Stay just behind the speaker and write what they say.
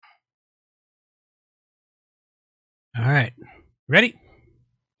All right. Ready?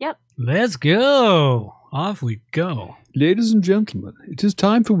 Yep. Let's go. Off we go. Ladies and gentlemen, it is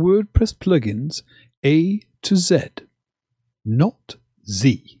time for WordPress plugins A to Z, not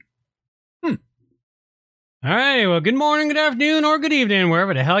Z. All right. Well, good morning, good afternoon, or good evening,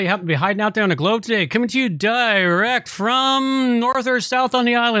 wherever the hell you happen to be hiding out there on the globe today. Coming to you direct from north or south on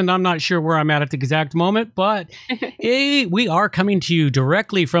the island. I'm not sure where I'm at the exact moment, but we are coming to you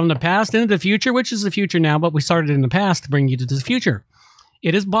directly from the past into the future, which is the future now, but we started in the past to bring you to the future.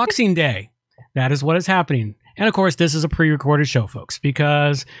 It is Boxing Day. That is what is happening. And of course, this is a pre-recorded show, folks,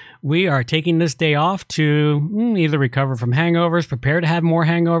 because we are taking this day off to either recover from hangovers, prepare to have more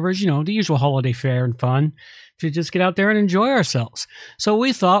hangovers, the usual holiday fare and fun, to just get out there and enjoy ourselves. So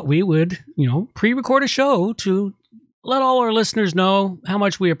we thought we would, pre-record a show to let all our listeners know how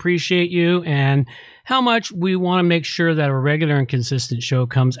much we appreciate you and how much we want to make sure that a regular and consistent show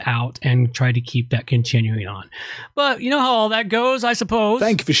comes out and try to keep that continuing on. But you know how all that goes, I suppose.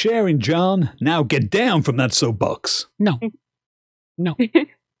 Thank you for sharing, John. Now get down from that soapbox. No. Well,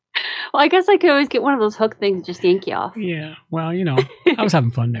 I guess I could always get one of those hook things and just yank you off. Yeah, well, I was having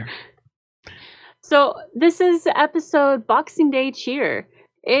fun there. So this is episode Boxing Day Cheer.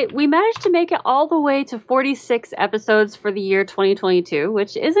 We managed to make it all the way to 46 episodes for the year 2022,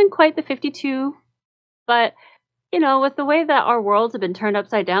 which isn't quite the 52. But, with the way that our worlds have been turned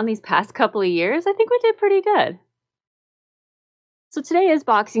upside down these past couple of years, I think we did pretty good. So today is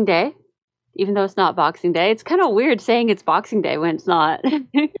Boxing Day, even though it's not Boxing Day. It's kind of weird saying it's Boxing Day when it's not.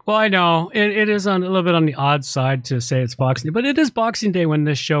 Well, I know. It is a little bit on the odd side to say it's Boxing Day, but it is Boxing Day when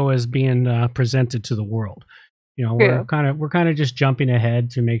this show is being presented to the world. We're kind of just jumping ahead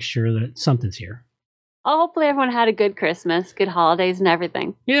to make sure that something's here. Hopefully everyone had a good Christmas, good holidays and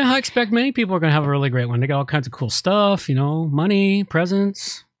everything. Yeah, I expect many people are going to have a really great one. They got all kinds of cool stuff, money,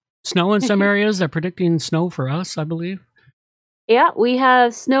 presents, snow in some areas. They're predicting snow for us, I believe. Yeah, we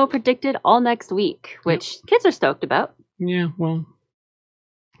have snow predicted all next week, which kids are stoked about. Yeah, well,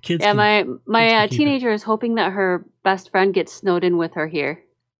 kids. Yeah, my teenager is hoping that her best friend gets snowed in with her here.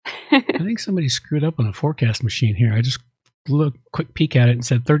 I think somebody screwed up on a forecast machine here. I just looked quick peek at it and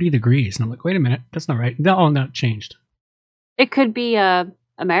said 30 degrees. And I'm like, wait a minute, that's not right. No, it changed. It could be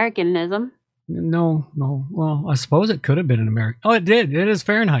Americanism. No. Well, I suppose it could have been an American. Oh, it did. It is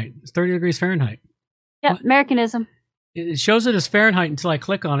Fahrenheit. It's 30 degrees Fahrenheit. Yeah, what? Americanism. It shows it as Fahrenheit until I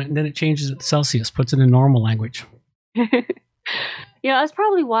click on it, and then it changes it to Celsius, puts it in normal language. That's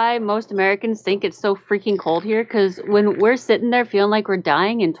probably why most Americans think it's so freaking cold here, because when we're sitting there feeling like we're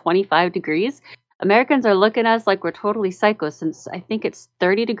dying in 25 degrees, Americans are looking at us like we're totally psycho, since I think it's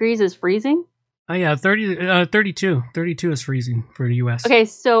 30 degrees is freezing. Oh, yeah, 32. 32 is freezing for the U.S. Okay,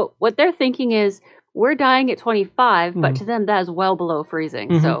 so what they're thinking is we're dying at 25, but to them that is well below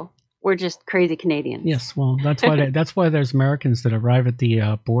freezing, so we're just crazy Canadians. Yes, well, that's why there's Americans that arrive at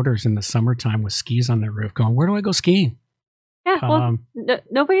the borders in the summertime with skis on their roof going, where do I go skiing? Yeah, well,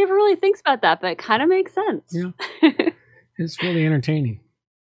 nobody ever really thinks about that, but it kind of makes sense. Yeah, it's really entertaining.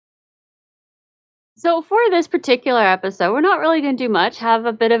 So for this particular episode, we're not really going to do much, have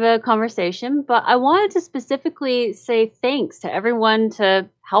a bit of a conversation, but I wanted to specifically say thanks to everyone to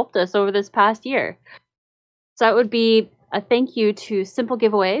helped us over this past year. So that would be a thank you to Simple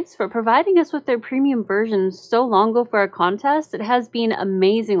Giveaways for providing us with their premium versions so long ago for our contest. It has been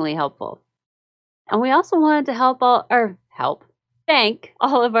amazingly helpful. And we also wanted to thank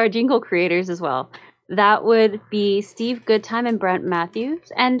all of our jingle creators as well. That would be Steve Goodtime and Brent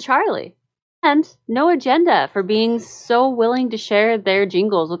Matthews and Charlie. And No Agenda for being so willing to share their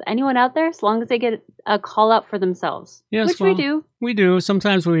jingles with anyone out there as long as they get a call out for themselves. Yes, which we do. We do.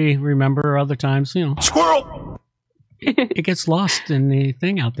 Sometimes we remember, other times, Squirrel! It gets lost in the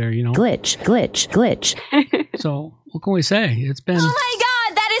thing out there, Glitch. So what can we say? It's been... Oh my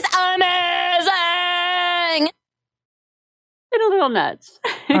god, that is amazing! Been a little nuts.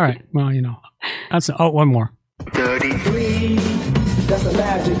 All right. Well, that's... Oh, one more. 33. That's a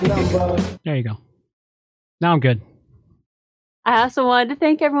magic number. There you go. Now I'm good. I also wanted to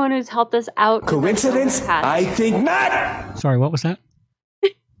thank everyone who's helped us out. Coincidence? I think not. Sorry, what was that?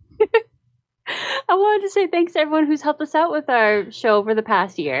 I wanted to say thanks to everyone who's helped us out with our show over the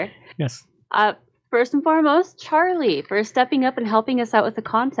past year. Yes. First and foremost, Charlie for stepping up and helping us out with the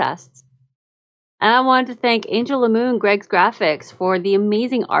contests. And I wanted to thank Angel Lamoon and Greg's Graphics for the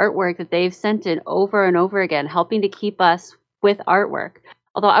amazing artwork that they've sent in over and over again, helping to keep us with artwork.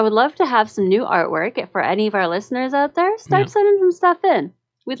 Although I would love to have some new artwork for any of our listeners out there. Start sending some stuff in.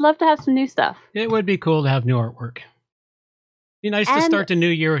 We'd love to have some new stuff. It would be cool to have new artwork. Be nice to start the new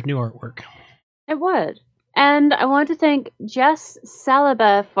year with new artwork. It would. And I want to thank Jess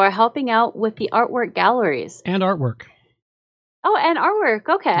Saliba for helping out with the artwork galleries. And artwork. Oh, and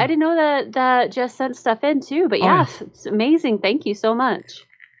artwork. Okay, I didn't know that Jess sent stuff in too. But yeah, it's amazing. Thank you so much.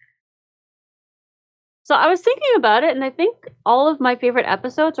 So I was thinking about it, and I think all of my favorite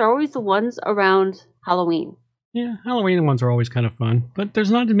episodes are always the ones around Halloween. Yeah, Halloween ones are always kind of fun, but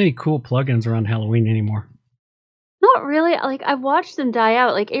there's not as many cool plugins around Halloween anymore. Not really. Like, I've watched them die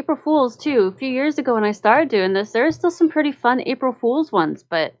out. Like April Fool's too. A few years ago when I started doing this, there are still some pretty fun April Fool's ones,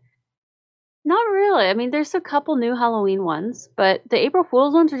 but not really. I mean, there's a couple new Halloween ones, but the April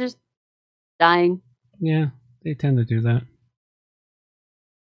Fool's ones are just dying. Yeah, they tend to do that.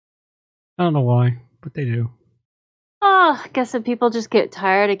 I don't know why, but they do. Oh, I guess that people just get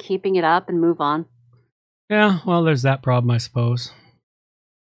tired of keeping it up and move on. Yeah, well, there's that problem, I suppose.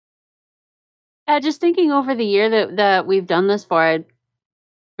 Just thinking over the year that we've done this for, I'd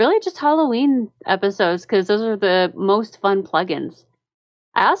really just Halloween episodes, because those are the most fun plugins.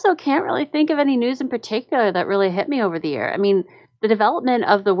 I also can't really think of any news in particular that really hit me over the year. I mean, the development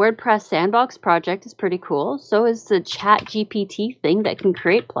of the WordPress Sandbox project is pretty cool. So is the ChatGPT thing that can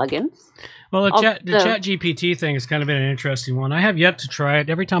create plugins. Well, the ChatGPT thing has kind of been an interesting one. I have yet to try it.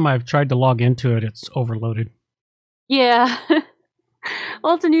 Every time I've tried to log into it, it's overloaded. Yeah.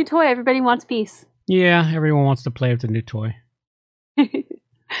 Well, it's a new toy. Everybody wants peace. Yeah, everyone wants to play with the new toy. I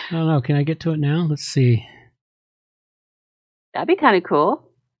don't know. Can I get to it now? Let's see. That'd be kind of cool.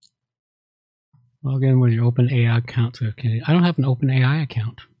 Log in with your OpenAI account. I don't have an OpenAI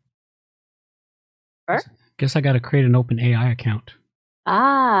account. Sure. Guess I got to create an OpenAI account.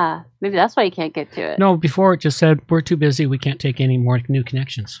 Ah, maybe that's why you can't get to it. No, before it just said, we're too busy. We can't take any more new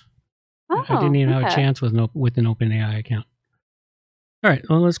connections. Oh, I didn't even have a chance with an OpenAI account. All right,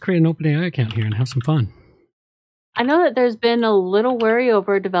 well, let's create an OpenAI account here and have some fun. I know that there's been a little worry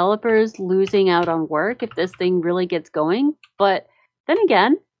over developers losing out on work if this thing really gets going. But then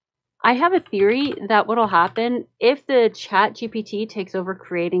again, I have a theory that what'll happen if the ChatGPT takes over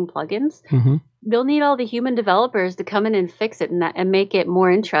creating plugins, they'll need all the human developers to come in and fix it and make it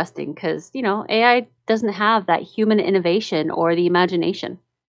more interesting because, AI doesn't have that human innovation or the imagination.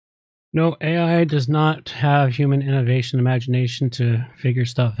 No, AI does not have human innovation, imagination to figure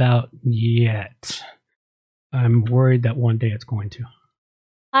stuff out yet. I'm worried that one day it's going to.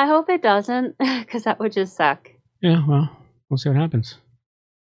 I hope it doesn't, because that would just suck. Yeah, well, we'll see what happens.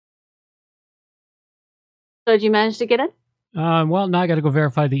 So did you manage to get it? Well, now I got to go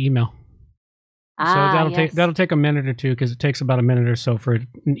verify the email. So that'll take a minute or two because it takes about a minute or so for an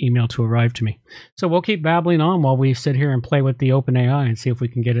email to arrive to me. So we'll keep babbling on while we sit here and play with the OpenAI and see if we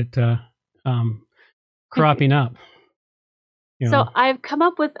can get it cropping up. So I've come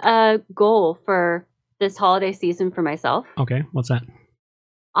up with a goal for this holiday season for myself. Okay, what's that?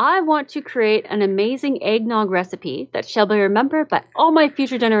 I want to create an amazing eggnog recipe that shall be remembered by all my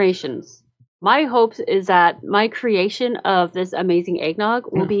future generations. My hopes is that my creation of this amazing eggnog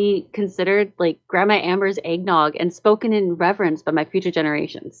will be considered like Grandma Amber's eggnog and spoken in reverence by my future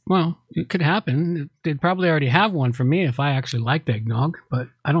generations. Well, it could happen. They'd probably already have one for me if I actually liked eggnog, but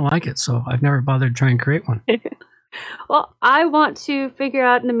I don't like it, so I've never bothered to try and create one. Well, I want to figure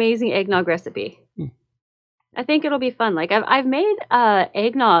out an amazing eggnog recipe. I think it'll be fun. Like I've made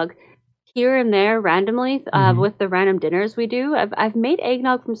eggnog here and there randomly with the random dinners we do. I've made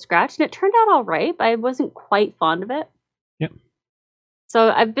eggnog from scratch and it turned out all right, but I wasn't quite fond of it. Yep. So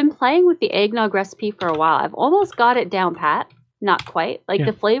I've been playing with the eggnog recipe for a while. I've almost got it down pat. Not quite. Like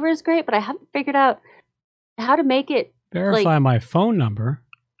the flavor is great, but I haven't figured out how to make it. Verify my phone number.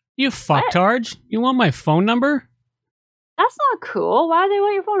 You fucktard. You want my phone number? That's not cool. Why do they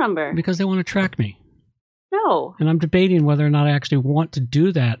want your phone number? Because they want to track me. No. And I'm debating whether or not I actually want to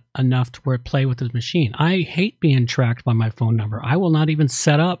do that enough to where I play with this machine. I hate being tracked by my phone number. I will not even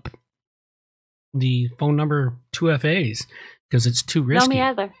set up the phone number 2FAs because it's too risky. No, me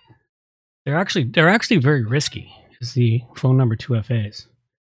either. They're actually very risky. Is the phone number 2FAs.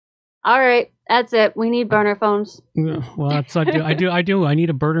 All right, that's it. We need burner phones. Well, that's not. I do. I need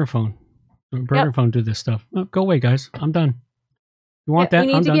a burner phone. A burner phone to do this stuff. Oh, go away, guys. I'm done. You want that?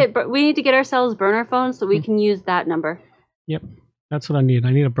 We need to get ourselves burner phones so we can use that number. Yep, that's what I need.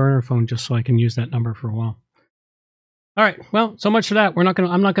 I need a burner phone just so I can use that number for a while. All right. Well, so much for that.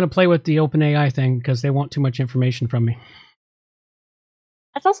 I'm not gonna play with the OpenAI thing because they want too much information from me.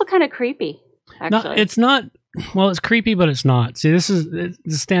 That's also kind of creepy. Actually, no, it's not. Well, it's creepy, but it's not. See, this is the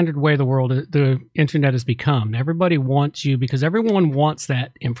standard way the internet has become. Everybody wants you because everyone wants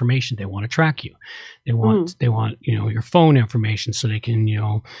that information. They want to track you. They want your phone information so they can,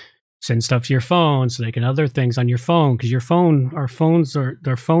 send stuff to your phone so they can other things on your phone, because our phones are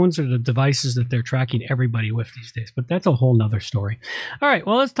the devices that they're tracking everybody with these days. But that's a whole nother story. All right,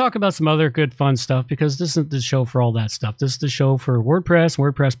 well, let's talk about some other good fun stuff, because this isn't the show for all that stuff. This is the show for WordPress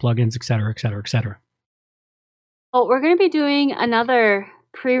plugins, etc., etc., etc. Well, we're going to be doing another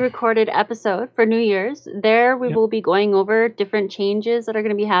pre-recorded episode for New Year's. There we will be going over different changes that are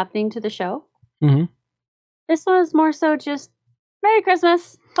going to be happening to the show. Mm-hmm. This one is more so just Merry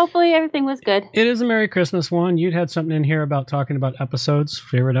Christmas. Hopefully everything was good. It is a Merry Christmas one. You'd had something in here about talking about episodes,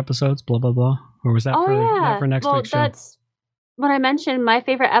 favorite episodes, blah, blah, blah. Or was that for next week's show? That's when I mentioned my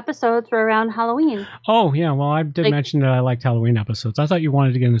favorite episodes were around Halloween. Oh, yeah. Well, I did mention that I liked Halloween episodes. I thought you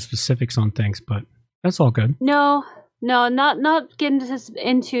wanted to get into specifics on things, but that's all good. No, not getting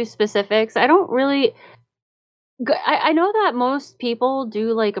into specifics. I don't really... I know that most people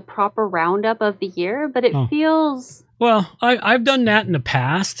do like a proper roundup of the year, but it feels... Well, I've done that in the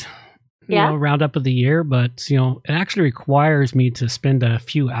past, you know, roundup of the year, but, you know, it actually requires me to spend a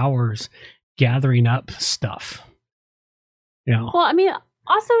few hours gathering up stuff. You know. Well, I mean,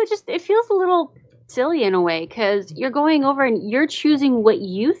 also it feels a little silly in a way, because you're going over and you're choosing what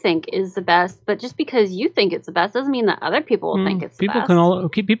you think is the best, but just because you think it's the best doesn't mean that other people will think it's the best. People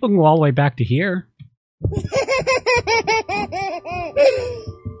can go all the way back to here.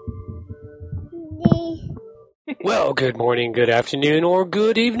 Well, good morning, good afternoon, or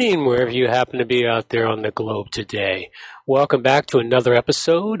good evening, wherever you happen to be out there on the globe today. Welcome back to another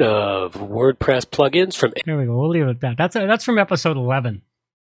episode of WordPress plugins from... There we go. We'll leave it at that. That's from episode 11.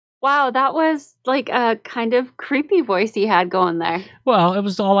 Wow, that was like a kind of creepy voice he had going there. Well, it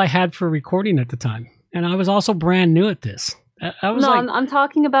was all I had for recording at the time. And I was also brand new at this. I'm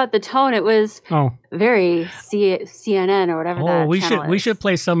talking about the tone. It was very CNN or whatever that channel is. We should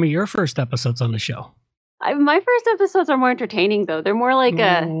play some of your first episodes on the show. My first episodes are more entertaining, though. They're more like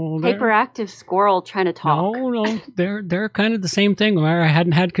a hyperactive squirrel trying to talk. No, they're kind of the same thing. Where I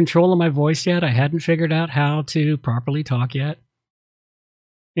hadn't had control of my voice yet. I hadn't figured out how to properly talk yet.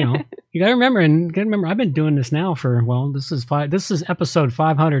 You know, you gotta remember, I've been doing this now for, well, this is episode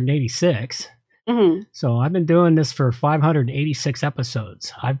 586. Mm-hmm. So I've been doing this for 586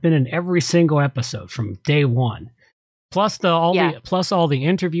 episodes. I've been in every single episode from day one. Plus all the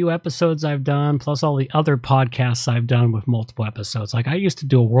interview episodes I've done, plus all the other podcasts I've done with multiple episodes. Like I used to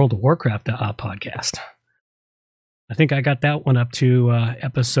do a World of Warcraft podcast. I think I got that one up to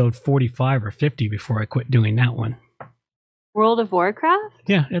episode 45 or 50 before I quit doing that one. World of Warcraft?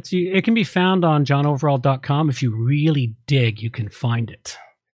 Yeah, it can be found on johnoverall.com. If you really dig, you can find it.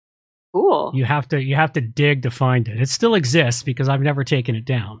 Cool. You have to dig to find it. It still exists because I've never taken it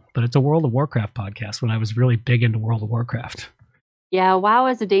down. But it's a World of Warcraft podcast when I was really big into World of Warcraft. Yeah, WoW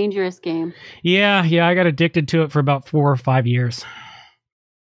is a dangerous game. Yeah, I got addicted to it for about 4 or 5 years.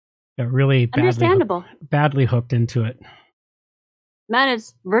 Got really badly hooked into it. Man,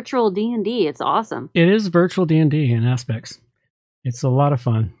 it's virtual D&D. It's awesome. It is virtual D&D in aspects. It's a lot of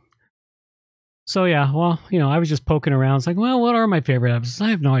fun. So yeah, well, you know, I was just poking around. It's like, well, what are my favorite episodes? I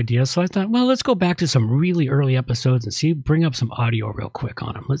have no idea. So I thought, well, let's go back to some really early episodes and bring up some audio real quick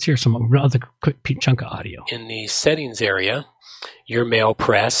on them. Let's hear some other quick chunk of audio. In the settings area, your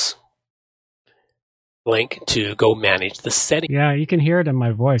MailPress link to go manage the settings. Yeah, you can hear it in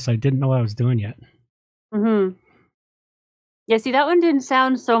my voice. I didn't know what I was doing yet. Mm-hmm. Yeah, see, that one didn't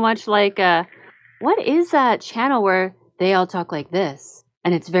sound so much like, what is that channel where they all talk like this?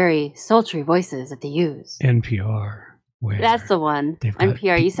 And it's very sultry voices that they use. NPR. That's the one.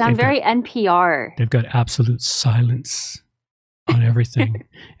 NPR. You sound very NPR. They've got absolute silence on everything.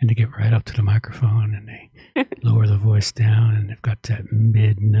 And they get right up to the microphone and they lower the voice down. And they've got that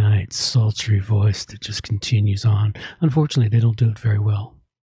midnight sultry voice that just continues on. Unfortunately, they don't do it very well.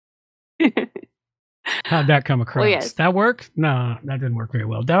 How'd that come across? Well, yes. That work? No, that didn't work very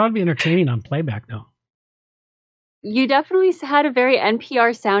well. That would be entertaining on playback, though. You definitely had a very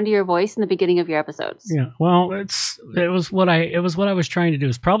NPR sound to your voice in the beginning of your episodes. Yeah, well, it was what I was trying to do.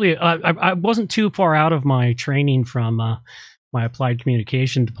 It's probably I wasn't too far out of my training from my applied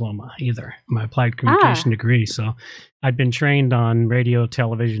communication diploma either, my applied communication degree. So I'd been trained on radio,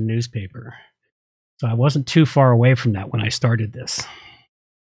 television, newspaper. So I wasn't too far away from that when I started this.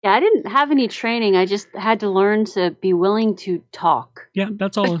 Yeah, I didn't have any training. I just had to learn to be willing to talk. Yeah,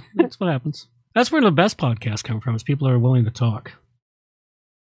 that's all. That's what happens. That's where the best podcasts come from, is people who are willing to talk.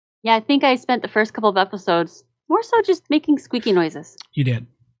 Yeah, I think I spent the first couple of episodes more so just making squeaky noises. You did.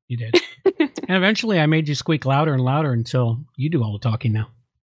 And eventually I made you squeak louder and louder until you do all the talking now.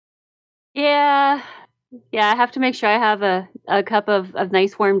 Yeah, I have to make sure I have a cup of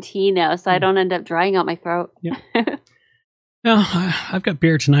nice warm tea now so I don't end up drying out my throat. Yeah. No, I've got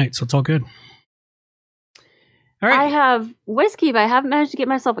beer tonight, so it's all good. All right. I have whiskey, but I haven't managed to get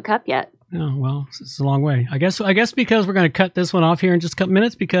myself a cup yet. Oh, well, it's a long way. I guess because we're going to cut this one off here in just a couple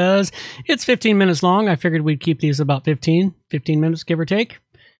minutes because it's 15 minutes long. I figured we'd keep these about 15 minutes, give or take.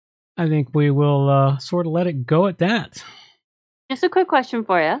 I think we will sort of let it go at that. Just a quick question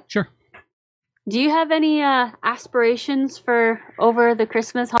for you. Sure. Do you have any aspirations for over the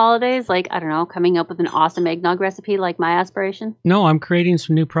Christmas holidays? Like, I don't know, coming up with an awesome eggnog recipe like my aspiration? No, I'm creating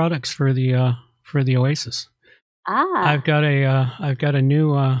some new products for the Oasis. I got a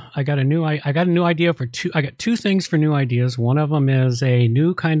new idea for two. I got two things for new ideas. One of them is a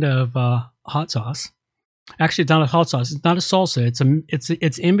new kind of hot sauce. Actually, it's not a hot sauce. It's not a salsa.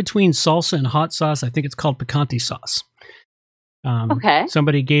 It's in between salsa and hot sauce. I think it's called picante sauce. Okay.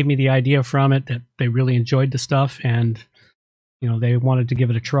 Somebody gave me the idea from it that they really enjoyed the stuff, and they wanted to give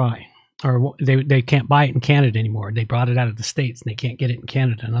it a try. Or they can't buy it in Canada anymore. They brought it out of the States, and they can't get it in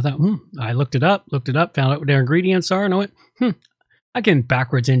Canada. And I thought, I looked it up, found out what their ingredients are, and I went, I can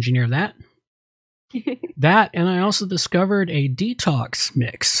backwards engineer that. That, and I also discovered a detox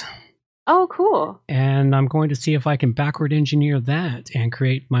mix. Oh, cool. And I'm going to see if I can backward engineer that and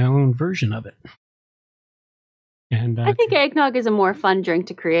create my own version of it. And I think eggnog is a more fun drink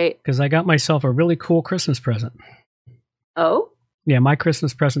to create. Because I got myself a really cool Christmas present. Oh? Yeah, my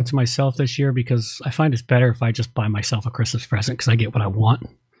Christmas present to myself this year, because I find it's better if I just buy myself a Christmas present because I get what I want.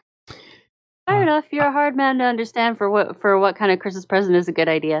 Fair enough. You're a hard man to understand for what kind of Christmas present is a good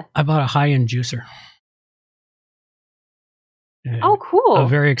idea. I bought a high-end juicer. Oh, cool. A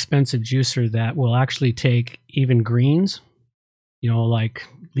very expensive juicer that will actually take even greens, like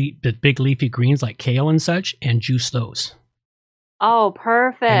the big leafy greens like kale and such, and juice those. Oh,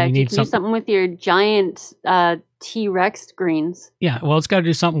 perfect. You can do something with your giant T-Rex greens. Yeah, well, it's got to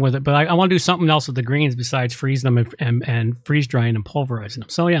do something with it, but I want to do something else with the greens besides freeze them and freeze drying and pulverizing them.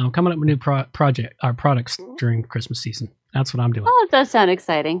 So yeah, I'm coming up with new products during Christmas season. That's what I'm doing. Oh, it does sound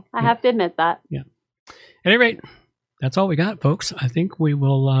exciting. I have to admit that. Yeah. At any rate, that's all we got, folks. I think we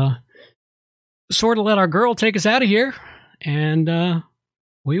will sort of let our girl take us out of here, and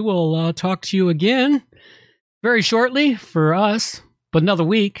we will talk to you again very shortly for us, but another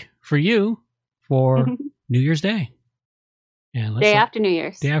week for you for New Year's Day. And day after New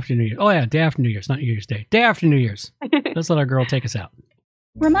Year's. Day after New Year's. Oh, yeah, day after New Year's, not New Year's Day. Day after New Year's. Let's let our girl take us out.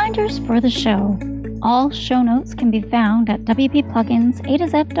 Reminders for the show. All show notes can be found at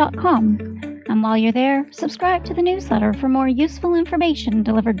wppluginsa2z.com. And while you're there, subscribe to the newsletter for more useful information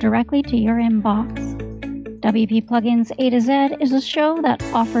delivered directly to your inbox. WP Plugins A to Z is a show that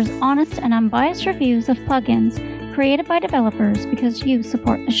offers honest and unbiased reviews of plugins created by developers because you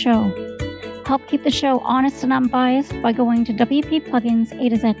support the show. Help keep the show honest and unbiased by going to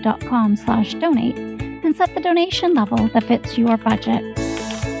wppluginsa2z.com/donate and set the donation level that fits your budget.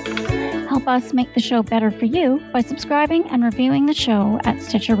 Help us make the show better for you by subscribing and reviewing the show at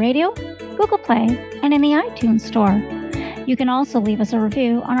Stitcher Radio, Google Play, and in the iTunes Store. You can also leave us a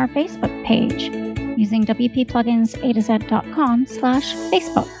review on our Facebook page using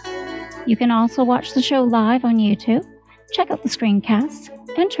wppluginsa2z.com/Facebook. You can also watch the show live on YouTube, check out the screencasts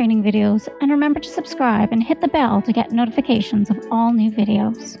and training videos, and remember to subscribe and hit the bell to get notifications of all new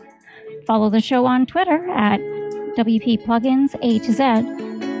videos. Follow the show on Twitter at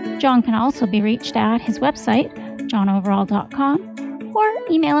WPPluginsA2Z. John can also be reached at his website, johnoverall.com, or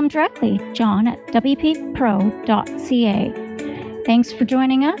email him directly, john@wppro.ca. Thanks for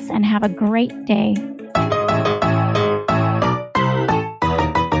joining us, and have a great day.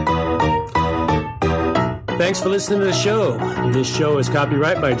 Thanks for listening to the show. This show is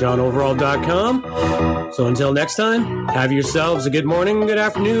copyright by johnoverall.com. So until next time, have yourselves a good morning, good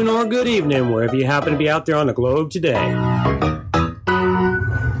afternoon, or good evening, wherever you happen to be out there on the globe today.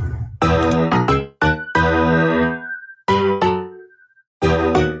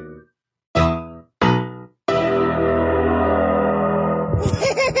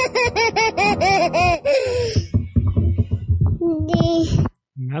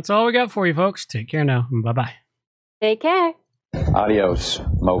 That's all we got for you, folks. Take care now. Bye-bye. Take care. Adios,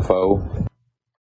 mofo.